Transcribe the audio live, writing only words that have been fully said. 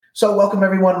So welcome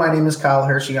everyone. My name is Kyle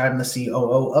Hershey. I'm the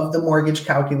COO of the Mortgage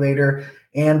Calculator.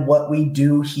 And what we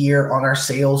do here on our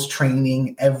sales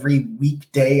training every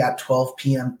weekday at 12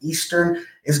 p.m. Eastern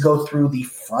is go through the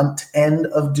front end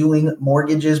of doing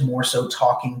mortgages, more so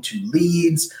talking to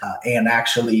leads and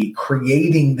actually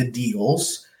creating the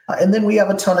deals. And then we have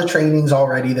a ton of trainings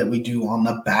already that we do on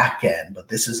the back end, but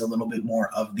this is a little bit more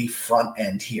of the front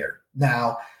end here.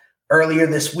 Now, earlier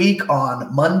this week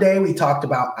on Monday, we talked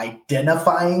about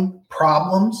identifying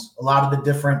problems, a lot of the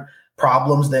different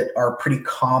problems that are pretty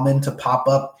common to pop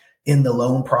up in the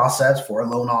loan process for a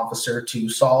loan officer to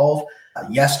solve.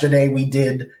 Yesterday, we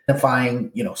did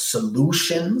identifying,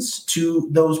 solutions to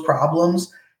those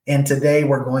problems. And today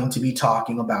we're going to be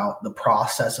talking about the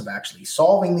process of actually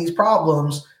solving these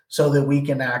problems so that we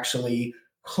can actually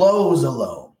close a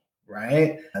loan.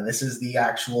 Right? And this is the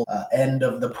actual end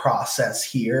of the process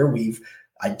here. We've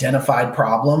identified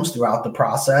problems throughout the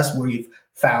process. We've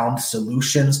found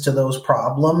solutions to those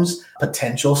problems,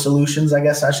 potential solutions, I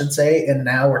guess I should say. And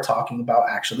now we're talking about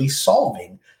actually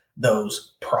solving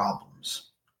those problems.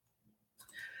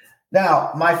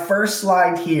 Now, my first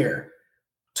slide here,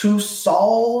 to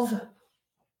solve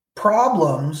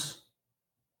problems,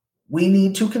 we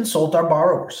need to consult our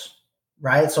borrowers,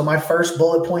 right? So my first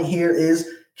bullet point here is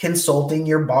consulting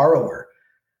your borrower.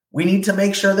 We need to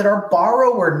make sure that our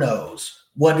borrower knows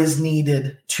what is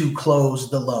needed to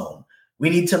close the loan. We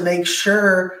need to make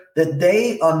sure that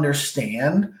they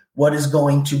understand what is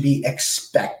going to be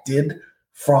expected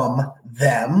from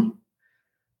them.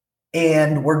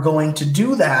 And we're going to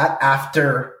do that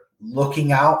after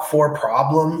looking out for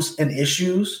problems and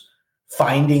issues,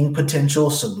 finding potential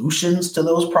solutions to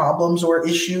those problems or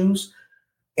issues,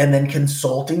 and then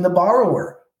consulting the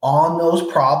borrower on those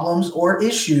problems or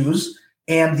issues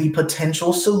and the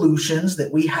potential solutions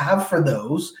that we have for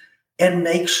those, and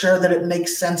make sure that it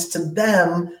makes sense to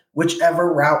them,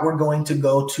 whichever route we're going to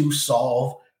go to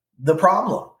solve the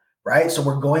problem, right? So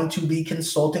we're going to be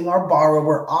consulting our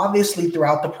borrower, obviously,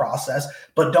 throughout the process,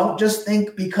 but don't just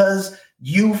think because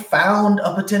you found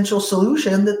a potential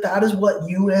solution that is what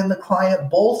you and the client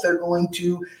both are going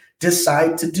to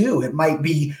decide to do. It might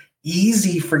be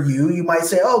easy for you. You might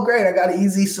say, oh, great, I got an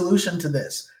easy solution to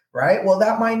this, right? Well,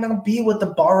 that might not be what the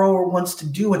borrower wants to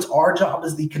do. It's our job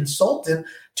as the consultant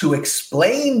to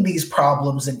explain these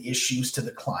problems and issues to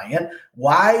the client.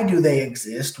 Why do they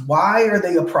exist? Why are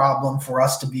they a problem for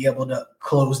us to be able to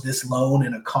close this loan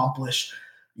and accomplish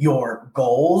your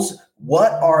goals?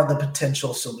 What are the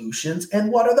potential solutions?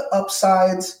 And what are the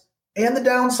upsides and the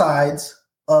downsides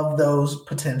of those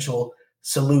potential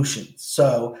solutions?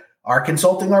 So our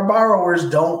consulting our borrowers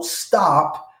don't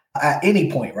stop at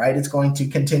any point, right? It's going to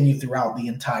continue throughout the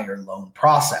entire loan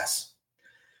process.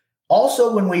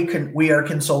 Also, when we are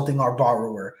consulting our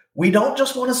borrower, we don't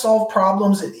just want to solve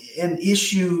problems and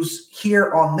issues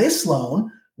here on this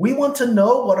loan. We want to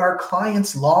know what our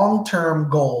clients' long-term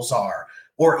goals are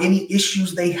or any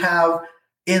issues they have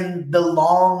in the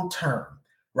long term,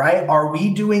 right? Are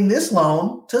we doing this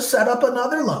loan to set up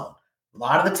another loan? A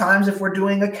lot of the times, if we're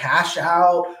doing a cash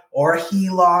out or a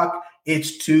HELOC,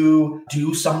 it's to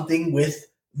do something with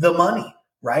the money,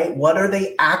 right? What are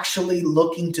they actually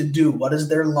looking to do? What is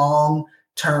their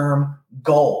long-term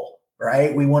goal,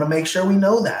 right? We want to make sure we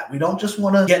know that. We don't just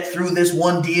want to get through this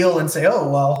one deal and say, oh,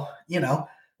 well,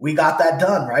 we got that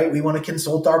done, right? We want to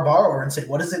consult our borrower and say,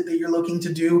 what is it that you're looking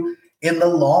to do in the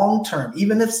long term?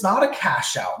 Even if it's not a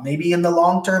cash out, maybe in the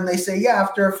long term, they say, yeah,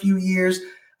 after a few years,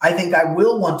 I think I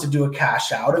will want to do a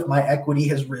cash out if my equity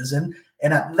has risen.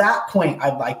 And at that point,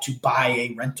 I'd like to buy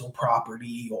a rental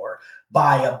property or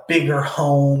buy a bigger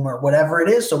home or whatever it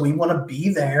is. So we want to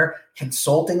be there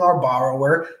consulting our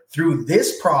borrower through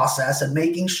this process and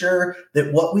making sure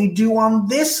that what we do on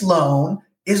this loan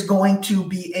is going to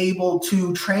be able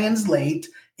to translate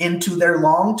into their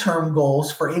long-term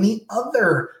goals for any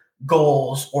other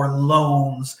goals or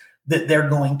loans that they're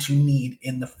going to need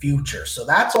in the future. So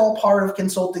that's all part of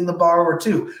consulting the borrower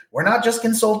too. We're not just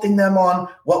consulting them on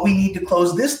what we need to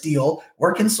close this deal.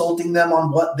 We're consulting them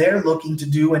on what they're looking to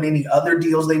do and any other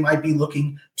deals they might be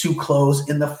looking to close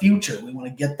in the future. We want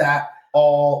to get that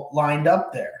all lined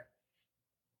up there.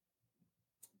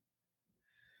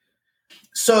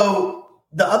 So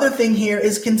the other thing here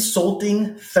is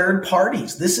consulting third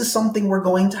parties. This is something we're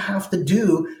going to have to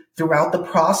do throughout the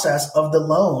process of the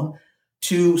loan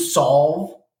to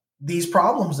solve these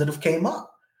problems that have came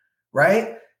up,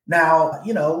 right? Now,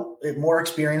 more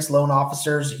experienced loan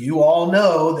officers, you all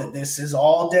know that this is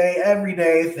all day, every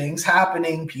day, things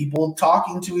happening, people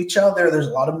talking to each other. There's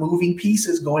a lot of moving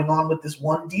pieces going on with this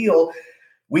one deal.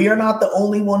 We are not the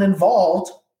only one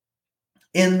involved.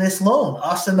 in this loan,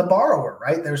 us and the borrower,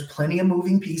 right? There's plenty of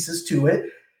moving pieces to it.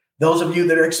 Those of you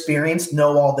that are experienced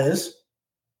know all this.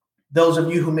 Those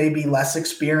of you who may be less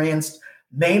experienced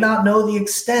may not know the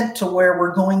extent to where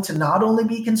we're going to not only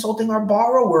be consulting our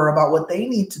borrower about what they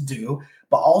need to do,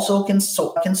 but also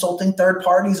consulting third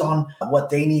parties on what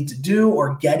they need to do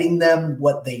or getting them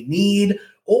what they need.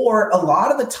 Or a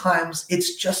lot of the times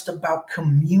it's just about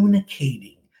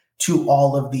communicating to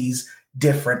all of these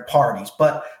different parties.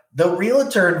 But the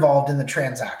realtor involved in the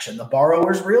transaction, the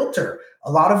borrower's realtor,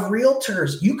 a lot of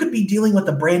realtors, you could be dealing with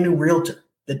a brand new realtor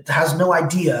that has no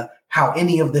idea how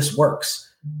any of this works.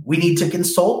 We need to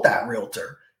consult that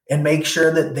realtor and make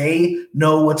sure that they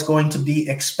know what's going to be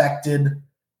expected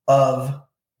of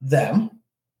them,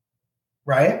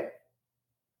 right?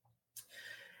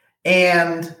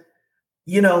 And,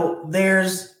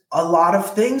 there's a lot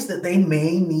of things that they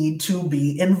may need to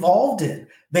be involved in.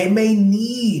 There may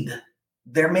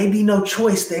be no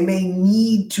choice. They may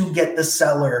need to get the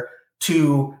seller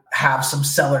to have some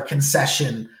seller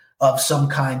concession of some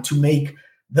kind to make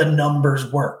the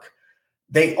numbers work.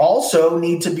 They also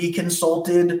need to be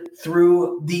consulted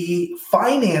through the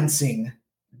financing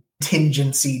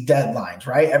contingency deadlines,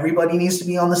 right? Everybody needs to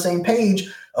be on the same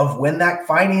page of when that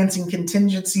financing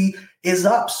contingency is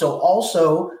up. So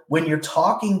also when you're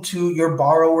talking to your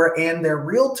borrower and their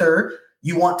realtor,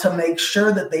 you want to make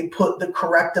sure that they put the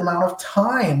correct amount of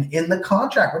time in the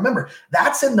contract. Remember,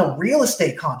 that's in the real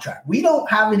estate contract. We don't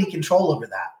have any control over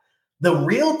that. The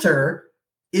realtor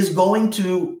is going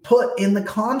to put in the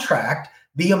contract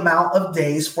the amount of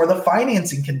days for the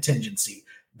financing contingency.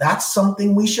 That's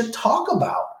something we should talk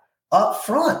about up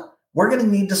front. We're going to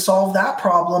need to solve that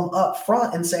problem up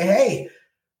front and say, hey,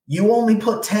 you only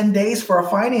put 10 days for a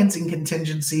financing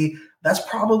contingency. That's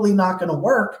probably not going to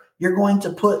work. You're going to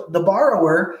put the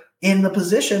borrower in the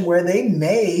position where they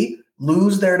may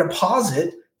lose their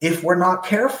deposit if we're not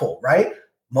careful, right?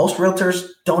 Most realtors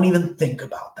don't even think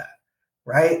about that,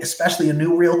 right? Especially a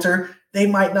new realtor. They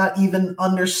might not even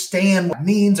understand what it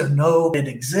means or know it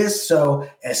exists. So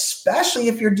especially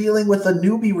if you're dealing with a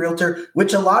newbie realtor,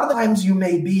 which a lot of times you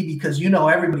may be because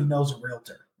everybody knows a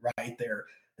realtor, right? Their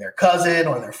cousin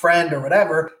or their friend or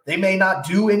whatever. They may not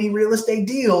do any real estate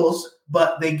deals,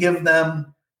 but they give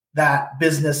them that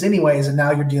business anyways. And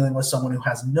now you're dealing with someone who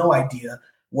has no idea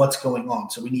what's going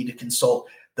on. So we need to consult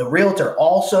the realtor.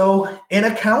 Also, an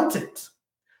accountant.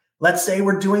 Let's say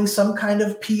we're doing some kind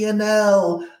of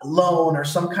P&L loan or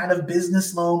some kind of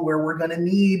business loan where we're going to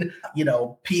need,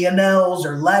 P&Ls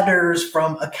or letters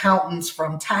from accountants,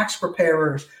 from tax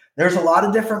preparers. There's a lot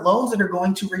of different loans that are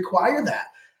going to require that.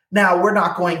 Now, we're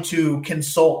not going to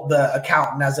consult the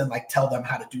accountant as in tell them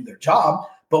how to do their job,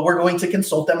 but we're going to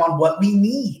consult them on what we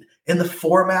need in the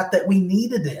format that we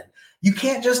need it in. You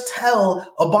can't just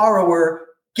tell a borrower,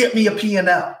 get me a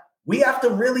P&L. We have to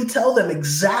really tell them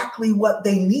exactly what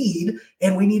they need,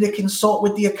 and we need to consult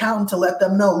with the accountant to let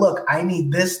them know, look, I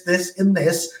need this, this, and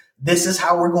this. This is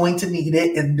how we're going to need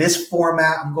it in this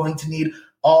format. I'm going to need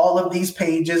all of these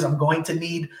pages. I'm going to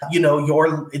need,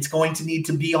 it's going to need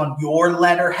to be on your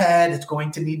letterhead. It's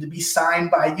going to need to be signed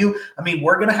by you. I mean,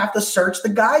 we're going to have to search the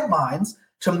guidelines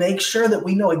to make sure that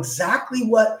we know exactly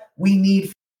what we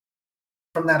need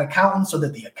from that accountant so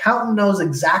that the accountant knows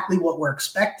exactly what we're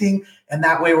expecting. And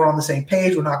that way we're on the same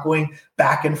page. We're not going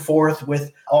back and forth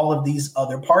with all of these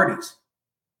other parties.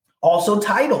 Also,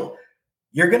 title.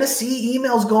 You're going to see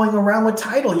emails going around with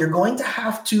title. You're going to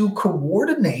have to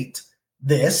coordinate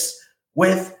this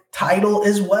with title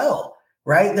as well,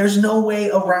 right? There's no way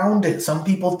around it. Some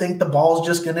people think the ball's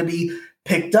just going to be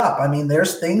picked up. I mean,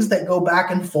 there's things that go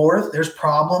back and forth. There's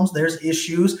problems, there's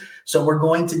issues. So we're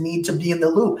going to need to be in the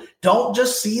loop. Don't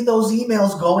just see those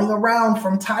emails going around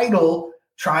from title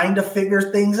trying to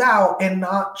figure things out and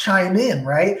not chime in,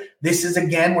 right? This is,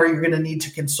 again, where you're going to need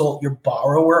to consult your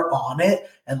borrower on it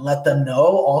and let them know.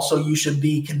 Also, you should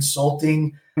be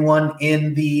consulting one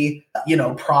in the,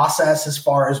 process as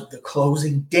far as the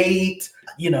closing date,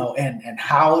 and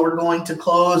how we're going to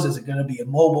close. Is it going to be a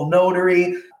mobile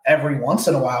notary? Every once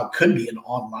in a while, it could be an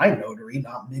online notary.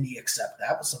 Not many accept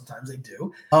that, but sometimes they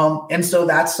do. And so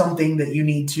that's something that you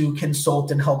need to consult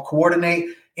and help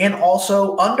coordinate. And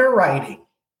also underwriting,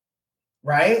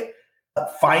 right?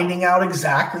 Finding out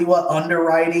exactly what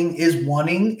underwriting is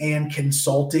wanting and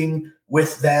consulting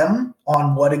with them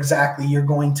on what exactly you're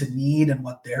going to need and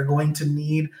what they're going to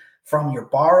need from your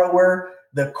borrower.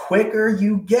 The quicker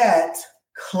you get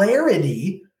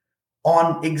clarity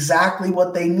on exactly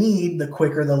what they need, the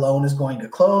quicker the loan is going to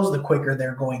close, the quicker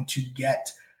they're going to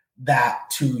get that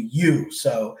to you.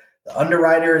 So the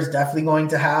underwriter is definitely going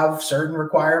to have certain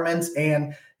requirements.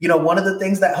 And, one of the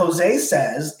things that Jose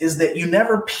says is that you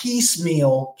never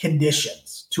piecemeal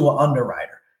conditions to an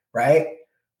underwriter, right?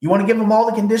 You want to give them all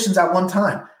the conditions at one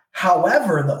time.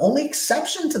 However, the only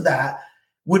exception to that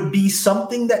would be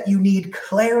something that you need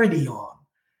clarity on,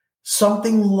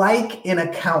 something like an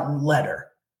accountant letter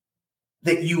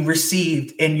that you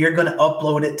received, and you're going to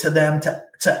upload it to them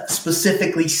to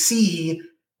specifically see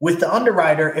with the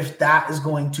underwriter if that is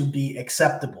going to be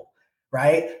acceptable,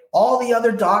 right? All the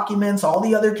other documents, all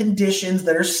the other conditions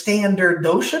that are standard,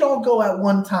 those should all go at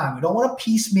one time. We don't want to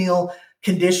piecemeal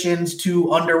conditions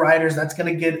to underwriters. That's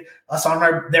going to get us on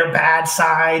their bad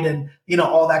side and,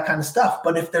 all that kind of stuff.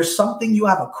 But if there's something you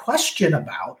have a question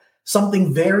about,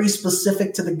 something very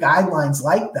specific to the guidelines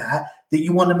like that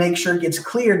you want to make sure gets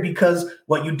cleared, because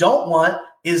what you don't want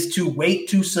is to wait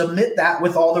to submit that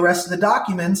with all the rest of the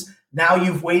documents. Now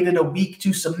you've waited a week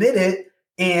to submit it,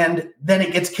 and then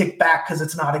it gets kicked back because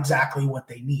it's not exactly what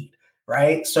they need,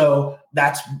 right? So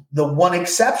that's the one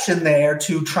exception there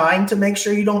to trying to make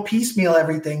sure you don't piecemeal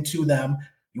everything to them.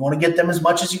 You want to get them as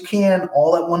much as you can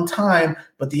all at one time,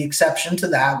 but the exception to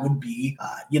that would be,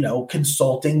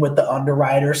 consulting with the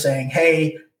underwriter saying,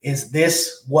 hey, is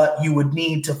this what you would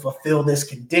need to fulfill this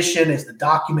condition? Is the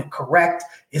document correct?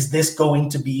 Is this going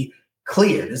to be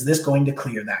cleared? Is this going to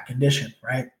clear that condition,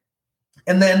 right?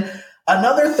 And then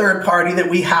another third party that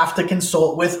we have to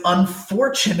consult with,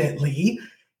 unfortunately,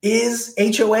 is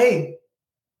HOA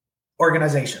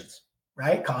organizations,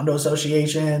 right? Condo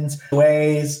associations,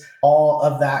 HOAs, all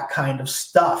of that kind of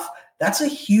stuff. That's a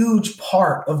huge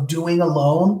part of doing a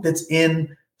loan that's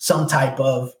in some type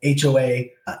of HOA,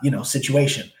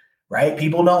 situation, right?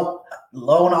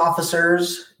 Loan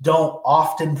officers don't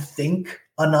often think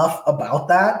enough about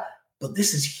that, but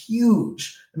this is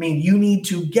huge. I mean, you need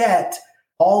to get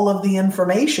all of the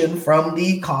information from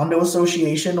the condo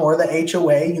association or the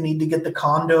HOA. You need to get the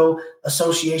condo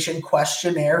association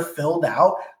questionnaire filled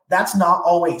out. That's not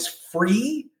always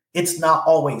free. It's not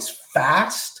always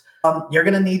fast. You're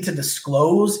going to need to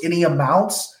disclose any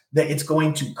amounts that it's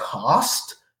going to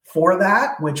cost for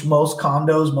that, which most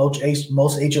condos, most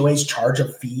HOAs charge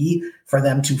a fee for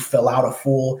them to fill out a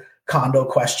full condo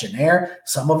questionnaire.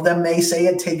 Some of them may say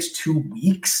it takes 2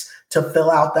 weeks to fill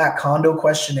out that condo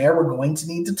questionnaire. We're going to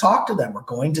need to talk to them. We're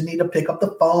going to need to pick up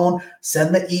the phone,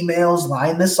 send the emails,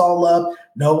 line this all up,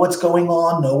 know what's going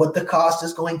on, know what the cost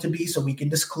is going to be so we can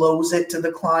disclose it to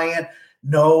the client,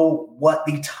 know what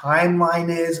the timeline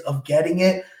is of getting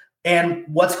it. And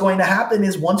what's going to happen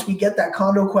is once we get that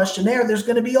condo questionnaire, there's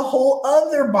going to be a whole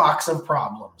other box of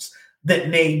problems that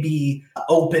may be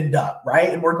opened up, right?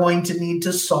 And we're going to need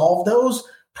to solve those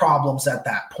problems at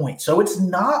that point. So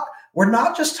we're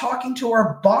not just talking to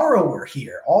our borrower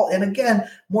here. And again,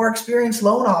 more experienced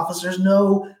loan officers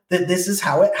know that this is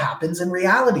how it happens in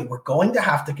reality. We're going to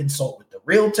have to consult with the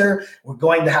realtor. We're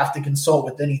going to have to consult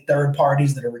with any third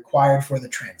parties that are required for the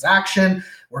transaction.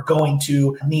 We're going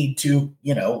to need to,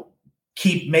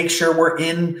 make sure we're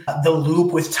in the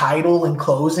loop with title and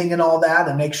closing and all that,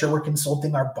 and make sure we're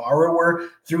consulting our borrower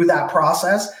through that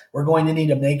process. We're going to need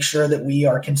to make sure that we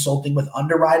are consulting with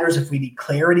underwriters if we need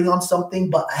clarity on something,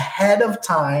 but ahead of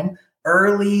time,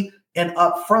 early and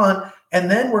upfront. And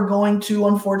then we're going to,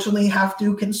 unfortunately, have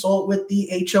to consult with the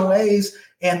HOAs,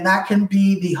 and that can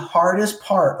be the hardest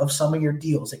part of some of your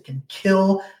deals. It can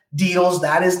kill deals.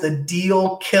 That is the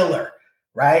deal killer,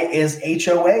 right? Is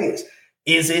HOAs.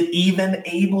 Is it even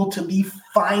able to be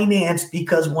financed?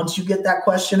 Because once you get that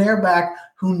questionnaire back,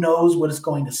 who knows what it's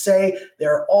going to say?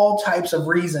 There are all types of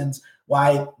reasons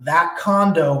why that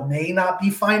condo may not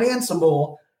be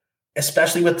financeable,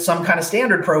 especially with some kind of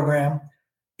standard program,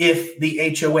 if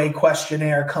the HOA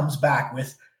questionnaire comes back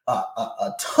with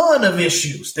a ton of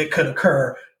issues that could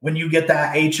occur when you get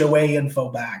that HOA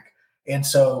info back. And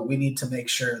so we need to make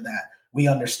sure that we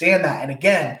understand that. And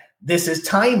again, this is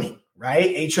timing.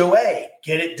 Right? HOA,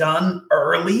 get it done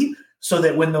early so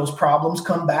that when those problems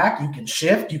come back, you can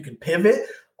shift, you can pivot.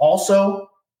 Also,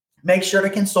 make sure to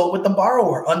consult with the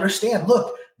borrower. Understand,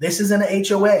 look, this is an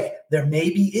HOA. There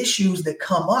may be issues that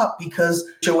come up because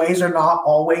HOAs are not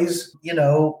always,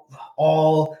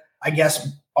 all,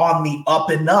 on the up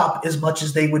and up as much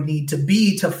as they would need to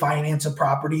be to finance a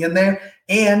property in there.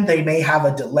 And they may have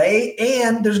a delay,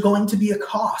 and there's going to be a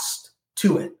cost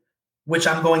to it, which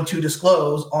I'm going to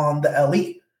disclose on the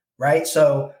LE, right?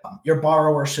 So your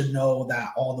borrower should know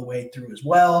that all the way through as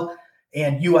well.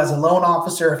 And you as a loan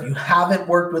officer, if you haven't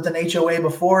worked with an HOA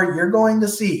before, you're going to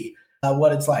see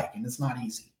what it's like, and it's not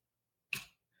easy.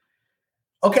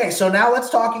 Okay, so now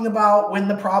let's talking about when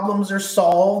the problems are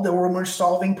solved, or when we're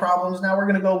solving problems. Now we're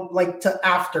going to go to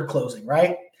after closing,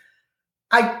 right?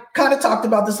 I kind of talked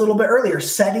about this a little bit earlier,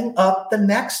 setting up the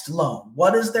next loan.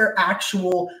 What is their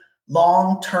actual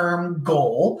long-term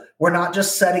goal? We're not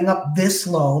just setting up this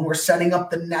loan, we're setting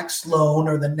up the next loan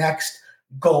or the next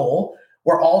goal.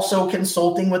 We're also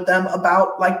consulting with them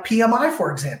about like PMI,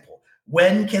 for example.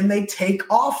 When can they take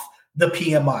off the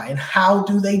PMI and how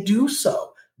do they do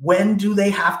so? When do they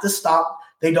have to stop?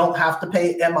 They don't have to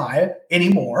pay MI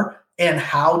anymore. And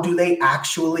how do they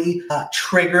actually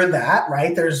trigger that,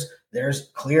 right? There's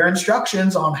clear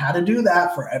instructions on how to do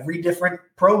that for every different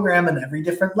program and every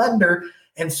different lender.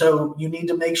 And so you need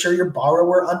to make sure your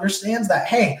borrower understands that,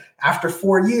 hey, after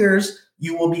 4 years,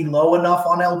 you will be low enough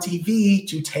on LTV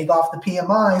to take off the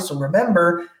PMI. So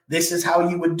remember, this is how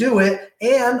you would do it.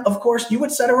 And of course, you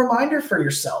would set a reminder for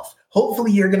yourself.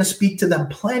 Hopefully, you're going to speak to them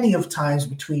plenty of times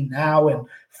between now and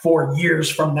 4 years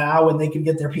from now when they can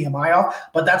get their PMI off.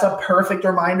 But that's a perfect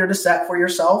reminder to set for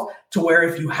yourself to where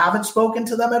if you haven't spoken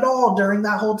to them at all during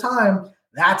that whole time,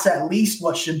 that's at least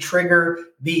what should trigger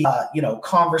the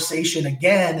conversation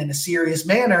again in a serious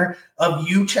manner of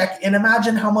you check and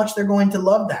imagine how much they're going to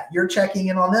love that. You're checking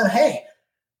in on them. Hey,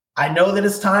 I know that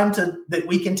it's time that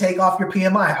we can take off your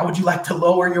PMI. How would you like to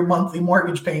lower your monthly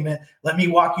mortgage payment? Let me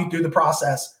walk you through the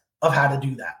process of how to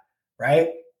do that,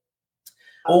 right?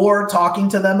 Or talking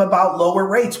to them about lower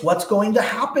rates. What's going to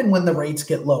happen when the rates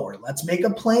get lower? Let's make a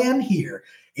plan here.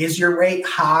 Is your rate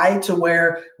high to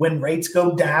where when rates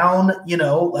go down,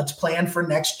 let's plan for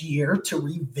next year to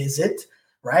revisit,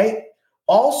 right?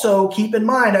 Also, keep in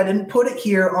mind, I didn't put it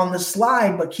here on the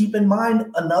slide, but keep in mind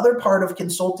another part of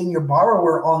consulting your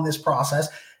borrower on this process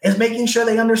is making sure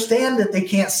they understand that they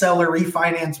can't sell or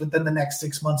refinance within the next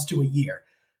 6 months to a year,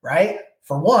 right?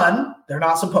 For one, they're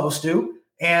not supposed to.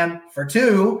 And for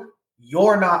two,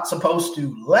 you're not supposed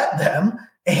to let them.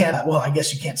 And well, I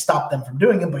guess you can't stop them from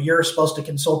doing it, but you're supposed to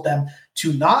consult them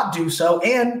to not do so.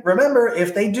 And remember,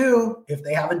 if they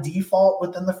have a default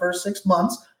within the first 6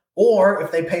 months, or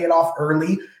if they pay it off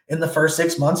early in the first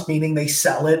 6 months, meaning they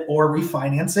sell it or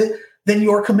refinance it, then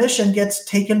your commission gets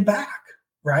taken back,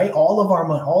 right? All of our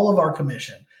money, all of our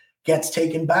commission gets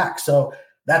taken back. So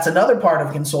that's another part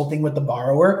of consulting with the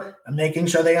borrower and making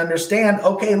sure they understand,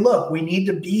 okay, look, we need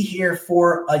to be here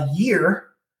for a year,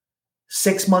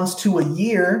 6 months to a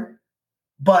year.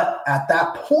 But at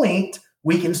that point,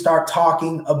 we can start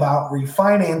talking about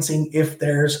refinancing if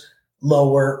there's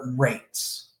lower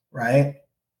rates, right?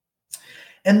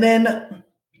 And then,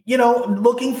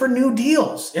 looking for new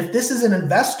deals. If this is an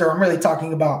investor, I'm really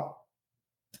talking about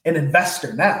an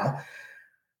investor now,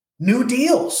 new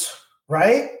deals,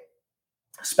 right?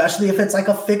 Especially if it's like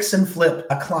a fix and flip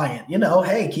a client,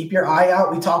 hey, keep your eye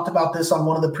out. We talked about this on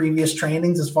one of the previous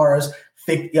trainings as far as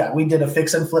we did a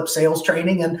fix and flip sales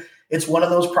training. And it's one of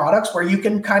those products where you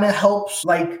can kind of help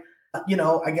spur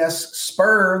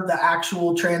the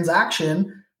actual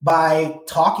transaction by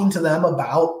talking to them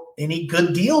about any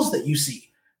good deals that you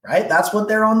see, right? That's what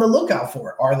they're on the lookout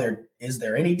for. Is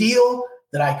there any deal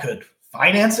that I could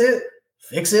finance it,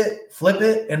 fix it, flip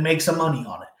it, and make some money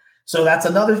on it? So that's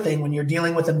another thing when you're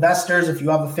dealing with investors. If you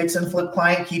have a fix and flip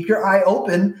client, keep your eye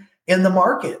open in the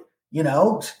market.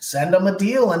 Send them a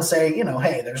deal and say,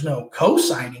 hey, there's no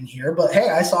co-signing here, but hey,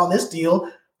 I saw this deal,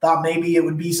 thought maybe it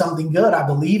would be something good. I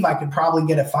believe I could probably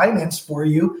get it financed for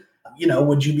you.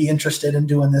 Would you be interested in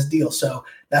doing this deal? So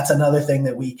that's another thing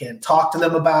that we can talk to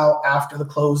them about after the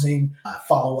closing,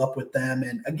 follow up with them.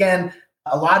 And again,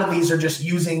 a lot of these are just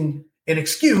using an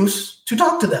excuse to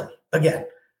talk to them again,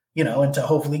 and to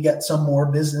hopefully get some more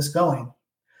business going.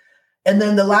 And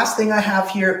then the last thing I have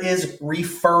here is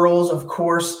referrals. Of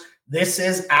course, this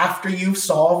is after you've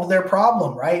solved their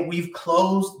problem, right? We've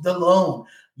closed the loan.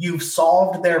 You've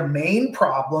solved their main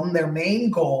problem, their main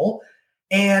goal,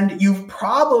 and you've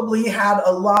probably had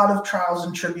a lot of trials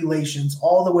and tribulations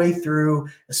all the way through,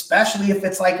 especially if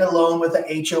it's like a loan with an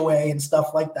HOA and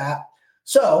stuff like that.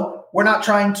 So we're not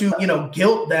trying to,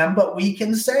 guilt them, but we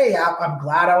can say, I'm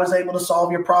glad I was able to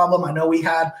solve your problem. I know we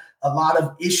had a lot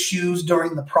of issues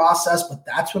during the process, but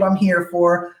that's what I'm here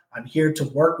for. I'm here to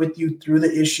work with you through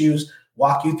the issues,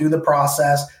 walk you through the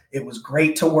process. It was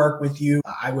great to work with you.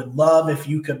 I would love if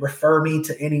you could refer me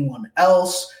to anyone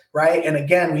else, right? And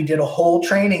again, we did a whole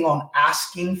training on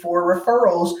asking for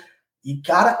referrals. You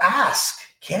got to ask.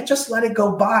 Can't just let it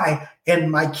go by.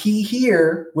 And my key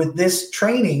here with this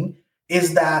training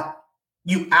is that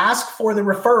you ask for the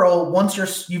referral once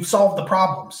you've solved the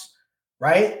problems,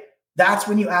 right? That's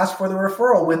when you ask for the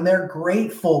referral, when they're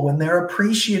grateful, when they're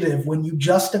appreciative, when you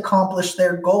just accomplished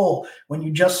their goal, when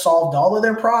you just solved all of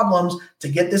their problems to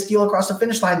get this deal across the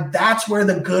finish line. That's where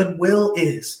the goodwill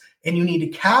is. And you need to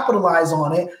capitalize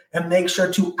on it and make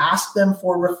sure to ask them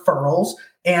for referrals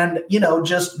And,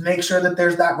 just make sure that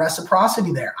there's that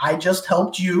reciprocity there. I just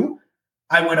helped you.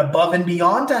 I went above and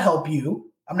beyond to help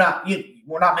you.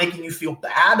 We're not making you feel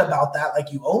bad about that,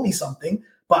 like you owe me something,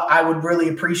 but I would really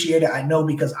appreciate it. I know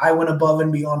because I went above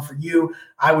and beyond for you.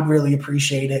 I would really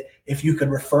appreciate it if you could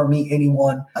refer me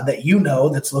anyone that you know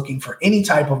that's looking for any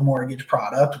type of mortgage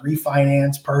product,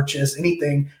 refinance, purchase,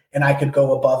 anything, and I could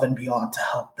go above and beyond to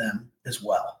help them as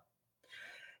well.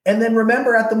 And then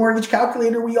remember, at the Mortgage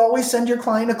Calculator, we always send your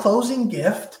client a closing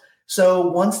gift. So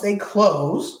once they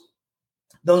close,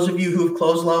 those of you who've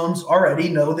closed loans already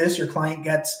know this, your client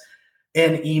gets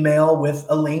an email with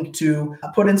a link to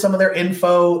put in some of their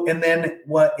info. And then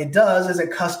what it does is it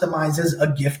customizes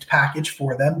a gift package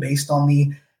for them based on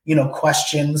the,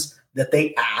 questions that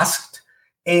they asked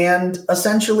and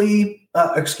essentially,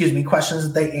 questions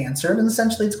that they answered. And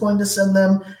essentially it's going to send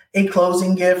them a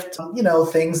closing gift,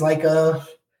 things like a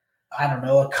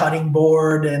cutting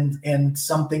board and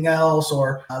something else,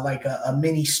 or like a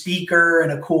mini speaker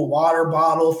and a cool water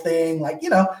bottle thing,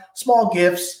 small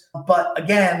gifts. But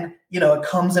again, it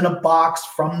comes in a box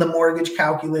from the Mortgage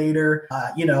Calculator,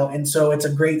 and so it's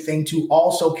a great thing to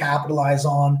also capitalize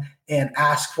on and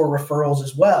ask for referrals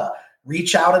as well.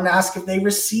 Reach out and ask if they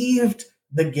received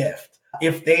the gift.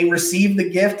 If they receive the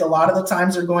gift, a lot of the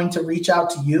times they're going to reach out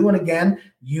to you. And again,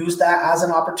 use that as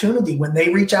an opportunity. When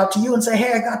they reach out to you and say,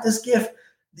 hey, I got this gift,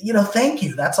 thank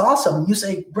you. That's awesome. You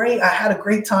say, great, I had a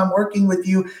great time working with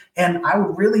you. And I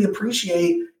would really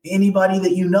appreciate anybody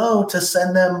that you know to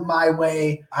send them my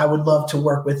way. I would love to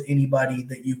work with anybody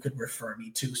that you could refer me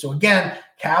to. So again,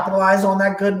 capitalize on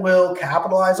that goodwill,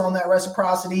 capitalize on that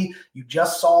reciprocity. You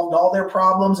just solved all their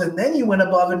problems, and then you went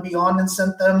above and beyond and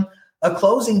sent them a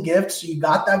closing gift. So you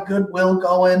got that goodwill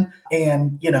going.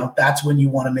 And, that's when you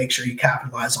want to make sure you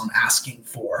capitalize on asking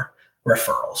for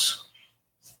referrals.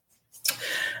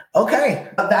 Okay,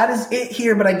 that is it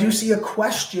here, but I do see a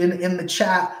question in the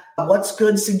chat. What's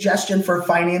good suggestion for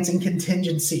financing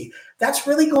contingency? That's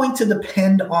really going to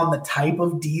depend on the type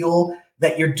of deal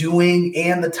that you're doing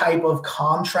and the type of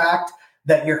contract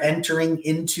that you're entering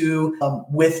into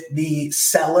with the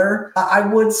seller. I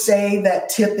would say that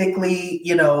typically,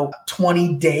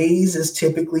 20 days is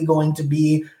typically going to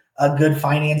be a good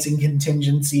financing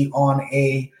contingency on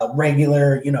a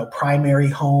regular, primary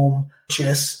home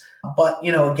purchase. But,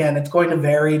 again, it's going to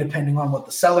vary depending on what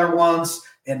the seller wants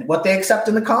and what they accept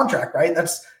in the contract, right?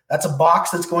 That's a box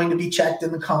that's going to be checked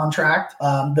in the contract.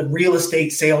 The real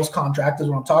estate sales contract is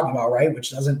what I'm talking about, right?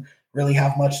 Which doesn't really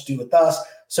have much to do with us.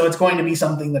 So it's going to be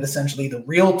something that essentially the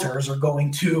realtors are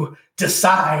going to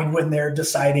decide when they're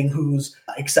deciding who's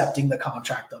accepting the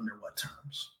contract under what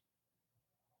terms.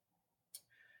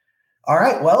 All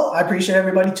right. Well, I appreciate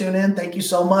everybody tuning in. Thank you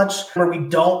so much. We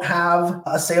don't have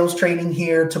a sales training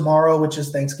here tomorrow, which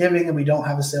is Thanksgiving, and we don't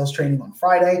have a sales training on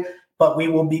Friday, but we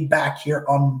will be back here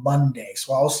on Monday.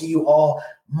 So I'll see you all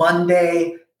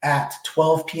Monday at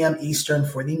 12 p.m. Eastern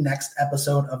for the next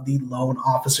episode of the Loan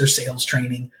Officer Sales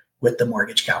Training with the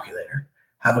Mortgage Calculator.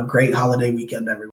 Have a great holiday weekend, everyone.